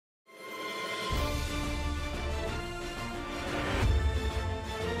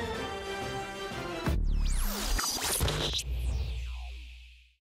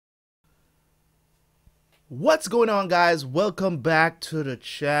What's going on, guys? Welcome back to the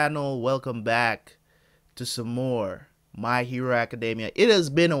channel. Welcome back to some more My Hero Academia. It has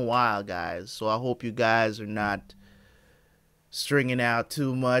been a while, guys, so I hope you guys are not stringing out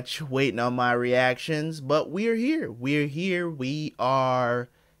too much waiting on my reactions, but we're here. We are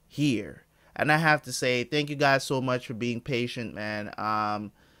here. And I have to say thank you guys so much for being patient, man.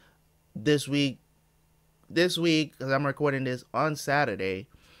 This week cuz I'm recording this on Saturday.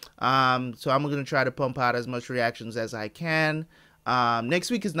 So I'm gonna try to pump out as much reactions as I can. Next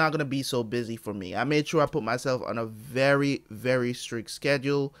week is not gonna be so busy for me. I made sure I put myself on a very, very strict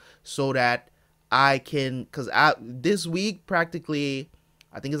schedule so that I can, this week practically,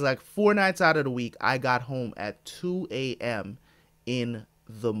 I think it's like 4 nights out of the week, I got home at 2 a.m. in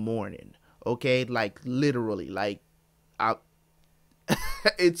the morning. Okay, like literally, like I,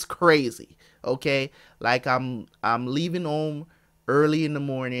 it's crazy. Okay, like I'm leaving home early in the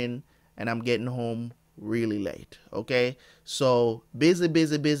morning and I'm getting home really late. Okay, so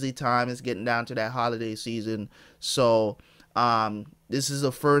busy time. It's getting down to that holiday season, so this is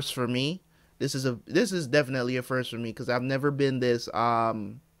a first for me. This is definitely a first for me because I've never been this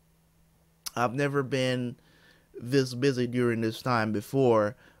busy during this time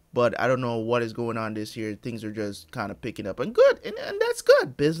before. But I don't know what is going on this year. Things are just kind of picking up and good, and that's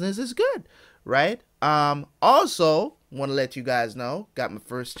good. Business is good, right? Also want to let you guys know, got my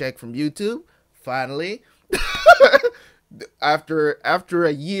first check from YouTube finally. after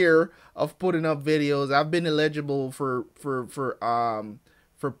a year of putting up videos, I've been eligible for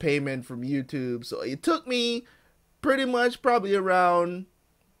payment from YouTube. So it took me pretty much probably around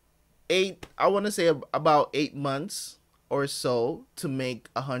I want to say about 8 months or so to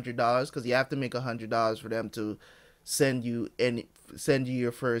make $100, because you have to make $100 for them to send you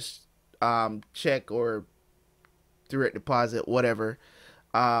your first check or direct deposit, whatever.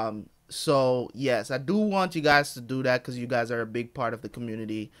 So yes, I do want you guys to do that because you guys are a big part of the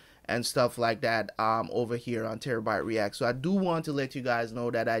community and stuff like that over here on Terabyt React. So I do want to let you guys know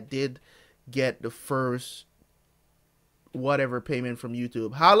that I did get the first whatever payment from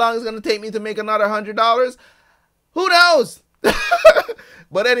YouTube. How long is it gonna take me to make another $100? Who knows?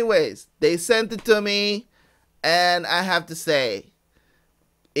 But anyways, they sent it to me, and I have to say,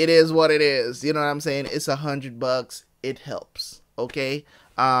 it is what it is. You know what I'm saying? It's $100. It helps. Okay.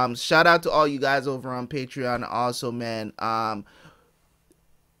 Shout out to all you guys over on Patreon. Also, man.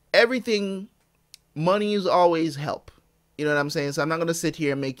 Everything, money is always help. You know what I'm saying? So I'm not gonna sit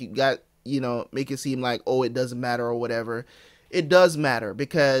here and make it seem like, oh, it doesn't matter or whatever. It does matter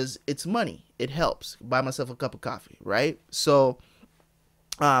because it's money. It helps. Buy myself a cup of coffee, right? So,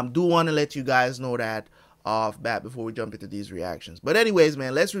 do want to let you guys know that off bat before we jump into these reactions. But anyways,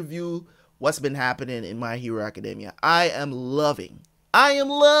 man, let's review what's been happening in My Hero Academia. I am loving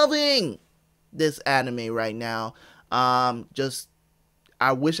this anime right now. I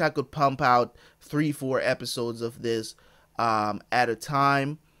wish I could pump out 3-4 episodes of this at a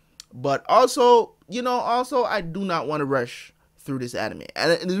time. But also, I do not want to rush through this anime.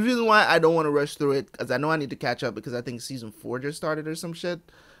 And the reason why I don't want to rush through it, because I know I need to catch up, because I think season 4 just started or some shit.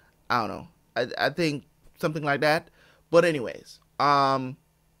 I don't know. I think something like that. But anyways, I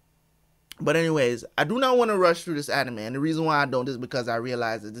do not want to rush through this anime. And the reason why I don't is because I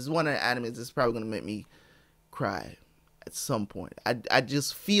realize that this is one of the animes that's probably going to make me cry at some point. I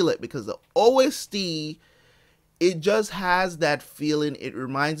just feel it because the OST, it just has that feeling. It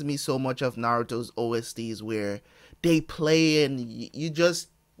reminds me so much of Naruto's OSTs where they play and you just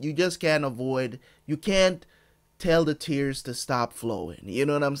can't avoid, you can't tell the tears to stop flowing. You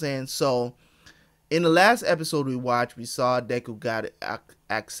know what I'm saying? So in the last episode we watched, we saw Deku got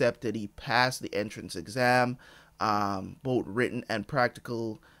accepted. He passed the entrance exam, both written and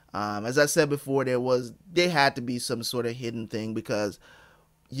practical. As I said before, there had to be some sort of hidden thing because,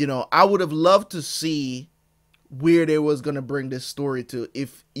 I would have loved to see where they was gonna bring this story to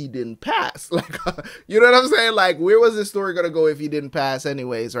if he didn't pass. Like, you know what I'm saying? Like, where was this story gonna go if he didn't pass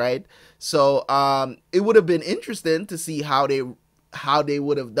anyways, right? So it would have been interesting to see how they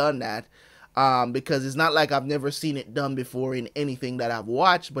would have done that, because it's not like I've never seen it done before in anything that I've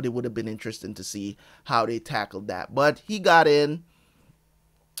watched, but it would have been interesting to see how they tackled that. But he got in.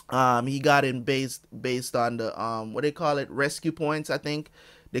 He got in based on the what they call it, rescue points. I think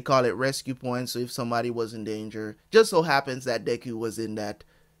they call it rescue points. So if somebody was in danger, just so happens that Deku was in that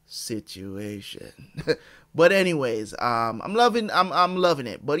situation. But anyways, I'm loving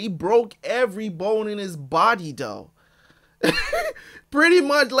it. But he broke every bone in his body though. Pretty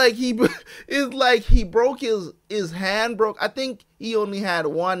much like he broke his hand broke. I think he only had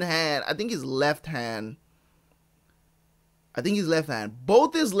one hand. I think his left hand.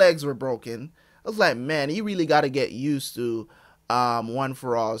 Both his legs were broken. I was like, man, he really got to get used to One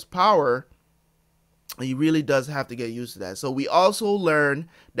For All's power. He really does have to get used to that. So we also learn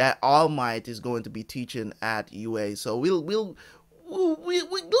that All Might is going to be teaching at UA. So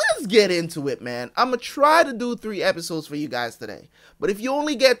let's get into it, man. I'm gonna try to do 3 episodes for you guys today, but if you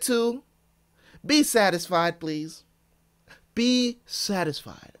only get 2, be satisfied, please. Be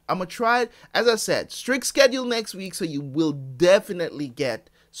satisfied. I'm gonna try, as I said, strict schedule next week, so you will definitely get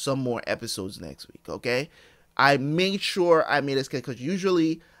some more episodes next week. Okay, I made sure I made a schedule, because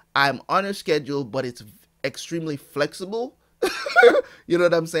usually I'm on a schedule, but it's extremely flexible. You know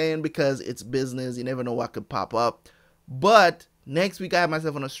what I'm saying? Because it's business. You never know what could pop up. But next week I have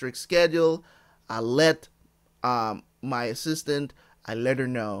myself on a strict schedule. I let my assistant, I let her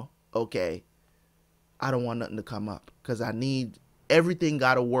know, okay, I don't want nothing to come up, because I need everything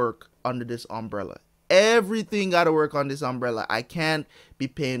got to work under this umbrella. Everything got to work on this umbrella. I can't be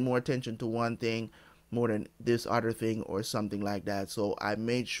paying more attention to one thing more than this other thing or something like that. So I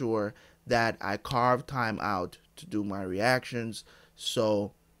made sure that I carved time out to do my reactions.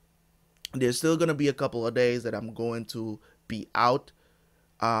 So there's still going to be a couple of days that I'm going to be out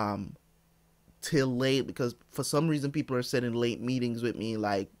till late, because for some reason people are setting late meetings with me,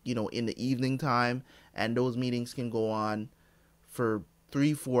 like, you know, in the evening time, and those meetings can go on for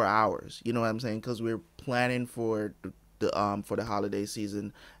 3-4 hours. You know what I'm saying? Because we're planning for the holiday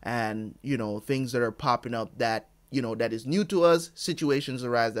season, and, you know, things that are popping up that, you know, that is new to us, situations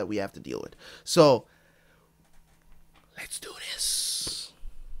arise that we have to deal with. So let's do this.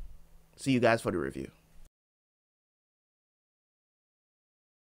 See you guys for the review.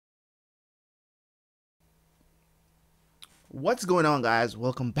 What's going on, guys?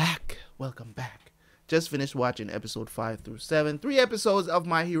 Welcome back. Welcome back. Just finished watching episode 5 through 7, 3 episodes of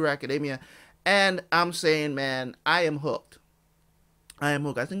My Hero Academia, and I'm saying, man, I am hooked. I am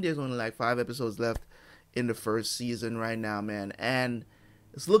hooked. I think there's only like 5 episodes left in the first season right now, man, and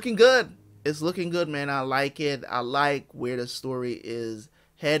it's looking good. It's looking good, man. I like it. I like where the story is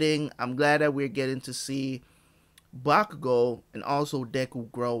heading. I'm glad that we're getting to see Bakugo and also Deku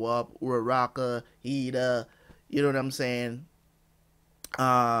grow up. Uraraka, Hida, you know what I'm saying?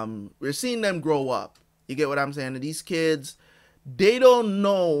 We're seeing them grow up. You get what I'm saying? And these kids, they don't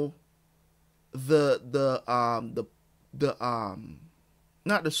know the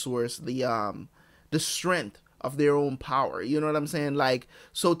not the source, the strength of their own power. You know what I'm saying? Like,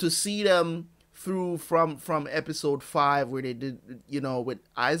 so to see them through from episode 5, where they did, you know, with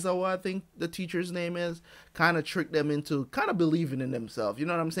Aizawa, I think the teacher's name is, kind of trick them into kind of believing in themselves. You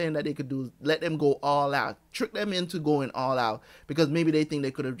know what I'm saying? That they could do, let them go all out, trick them into going all out, because maybe they think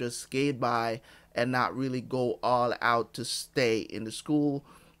they could have just skated by and not really go all out to stay in the school.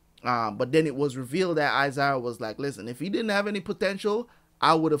 But then it was revealed that Aizawa was like, listen, if he didn't have any potential,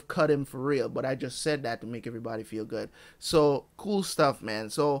 I would have cut him for real. But I just said that to make everybody feel good. So cool stuff, man.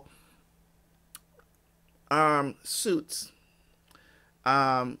 So suits,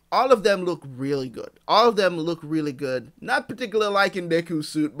 all of them look really good. All of them look really good. Not particularly liking Deku's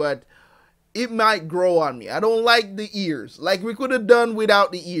suit, but it might grow on me. I don't like the ears. Like, we could have done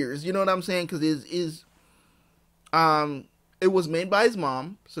without the ears. You know what I'm saying? Because it was made by his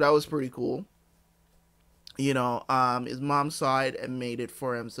mom, so that was pretty cool. You know, his mom saw it and made it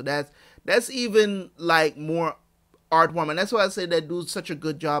for him. So that's even like more artwarm, and that's why I say that dude's such a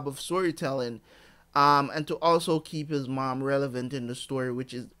good job of storytelling. And to also keep his mom relevant in the story,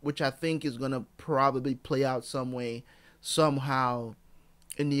 which I think is gonna probably play out some way, somehow,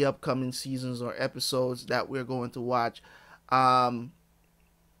 in the upcoming seasons or episodes that we're going to watch.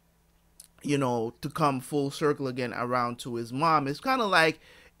 You know, to come full circle again around to his mom. It's kind of like,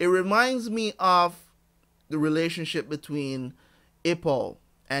 it reminds me of the relationship between Ippo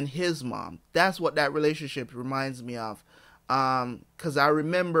and his mom. That's what that relationship reminds me of. Because I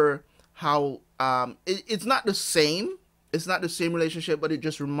remember how it's not the same. It's not the same relationship, but it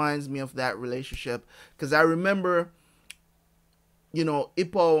just reminds me of that relationship. Because I remember, you know,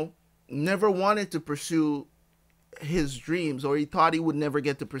 Ippo never wanted to pursue his dreams, or he thought he would never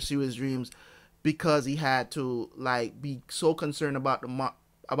get to pursue his dreams, because he had to, like, be so concerned about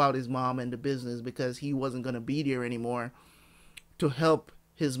about his mom and the business, because he wasn't going to be there anymore to help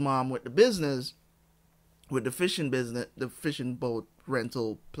his mom with the business, with the fishing business, the fishing boat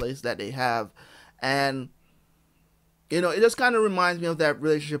rental place that they have. And, you know, it just kind of reminds me of that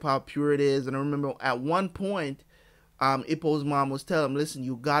relationship, how pure it is. And I remember at one point, Ippo's mom was telling him, listen,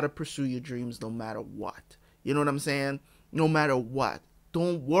 you got to pursue your dreams no matter what. You know what I'm saying? No matter what.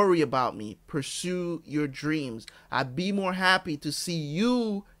 Don't worry about me. Pursue your dreams. I'd be more happy to see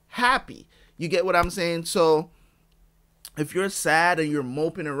you happy. You get what I'm saying? So if you're sad and you're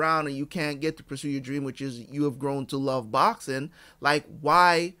moping around and you can't get to pursue your dream, which is you have grown to love boxing, like,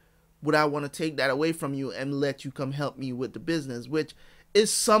 why would I want to take that away from you and let you come help me with the business? Which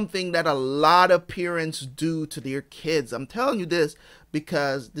is something that a lot of parents do to their kids. I'm telling you this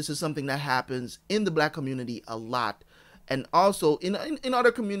because this is something that happens in the black community a lot. And also in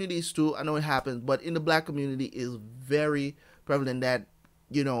other communities too. I know it happens, but in the black community is very prevalent that,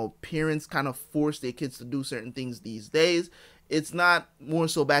 you know, parents kind of force their kids to do certain things these days. It's not more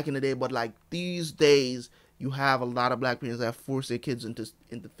so back in the day, but like these days, you have a lot of black parents that force their kids into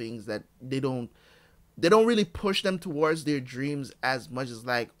things that they don't really push them towards their dreams as much as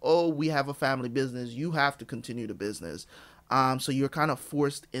like, oh, we have a family business, you have to continue the business. So you're kind of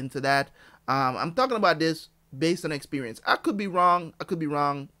forced into that. I'm talking about this based on experience. I could be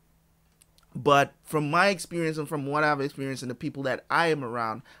wrong. But from my experience and from what I've experienced and the people that I am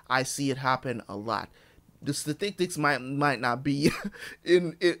around, I see it happen a lot. The statistics might not be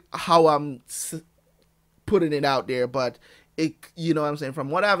in it how I'm putting it out there, but it, you know what I'm saying, from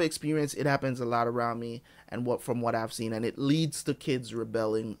what I've experienced, it happens a lot around me, and from what I've seen, and it leads to kids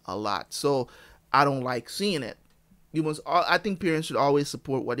rebelling a lot. So I don't like seeing it. I think parents should always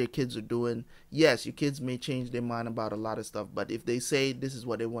support what their kids are doing. Yes, your kids may change their mind about a lot of stuff, but if they say this is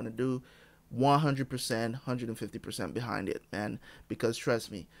what they want to do, 100%, 150% behind it, man. Because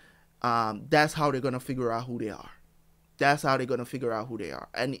trust me, that's how they're gonna figure out who they are. That's how they're gonna figure out who they are,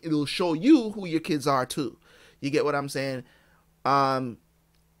 and it'll show you who your kids are too. You get what I'm saying?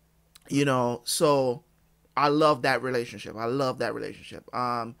 You know, so I love that relationship. I love that relationship.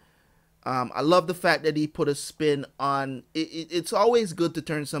 I love the fact that he put a spin on it. It's always good to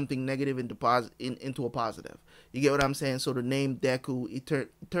turn something negative into a positive. You get what I'm saying? So the name Deku, he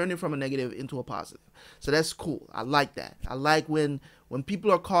turned it from a negative into a positive. So that's cool. I like that. I like when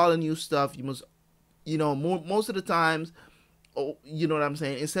people are calling you stuff, you must, you know, most of the times, oh, you know what I'm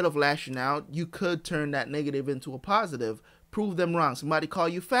saying? Instead of lashing out, you could turn that negative into a positive. Prove them wrong. Somebody call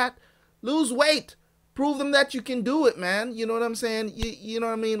you fat, lose weight. Prove them that you can do it, man. You know what I'm saying? You know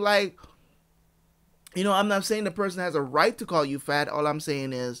what I mean? Like, you know, I'm not saying the person has a right to call you fat. All I'm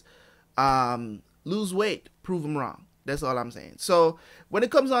saying is, lose weight. Prove them wrong. That's all I'm saying. So when it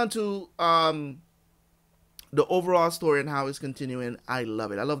comes on to the overall story and how it's continuing, I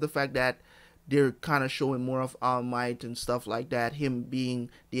love it. I love the fact that they're kind of showing more of All Might and stuff like that. Him being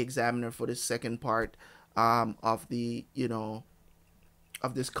the examiner for the second part of the, you know,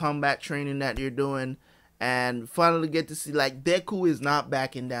 of this combat training that you're doing, and finally get to see like Deku is not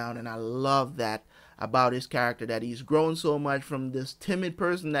backing down, and I love that about his character, that he's grown so much from this timid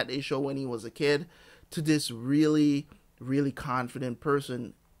person that they show when he was a kid to this really, really confident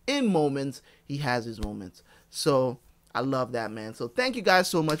person. In moments, he has his moments. So I love that, man. So thank you guys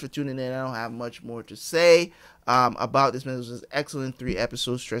so much for tuning in. I don't have much more to say about this, man. It was an excellent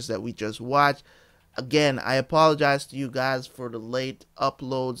 3-episode stretch that we just watched. Again, I apologize to you guys for the late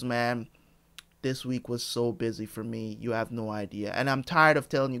uploads, man. This week was so busy for me. You have no idea. And I'm tired of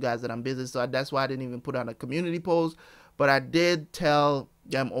telling you guys that I'm busy, so that's why I didn't even put on a community post. But I did tell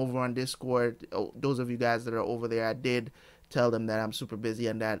them over on Discord, those of you guys that are over there, I did tell them that I'm super busy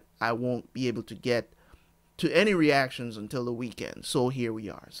and that I won't be able to get to any reactions until the weekend. So here we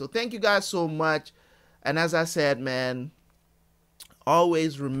are. So thank you guys so much. And as I said, man,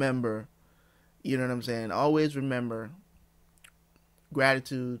 always remember, you know what I'm saying? Always remember,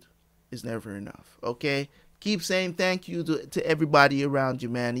 gratitude is never enough, okay? Keep saying thank you to everybody around you,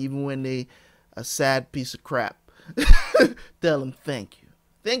 man, even when they a sad piece of crap. Tell them thank you.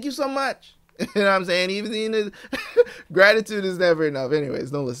 Thank you so much. You know what I'm saying? Even gratitude is never enough. Anyways,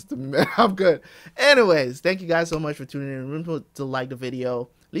 don't listen to me, man. I'm good. Anyways, thank you guys so much for tuning in. Remember to like the video.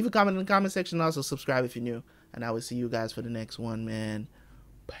 Leave a comment in the comment section. Also, subscribe if you're new. And I will see you guys for the next one, man.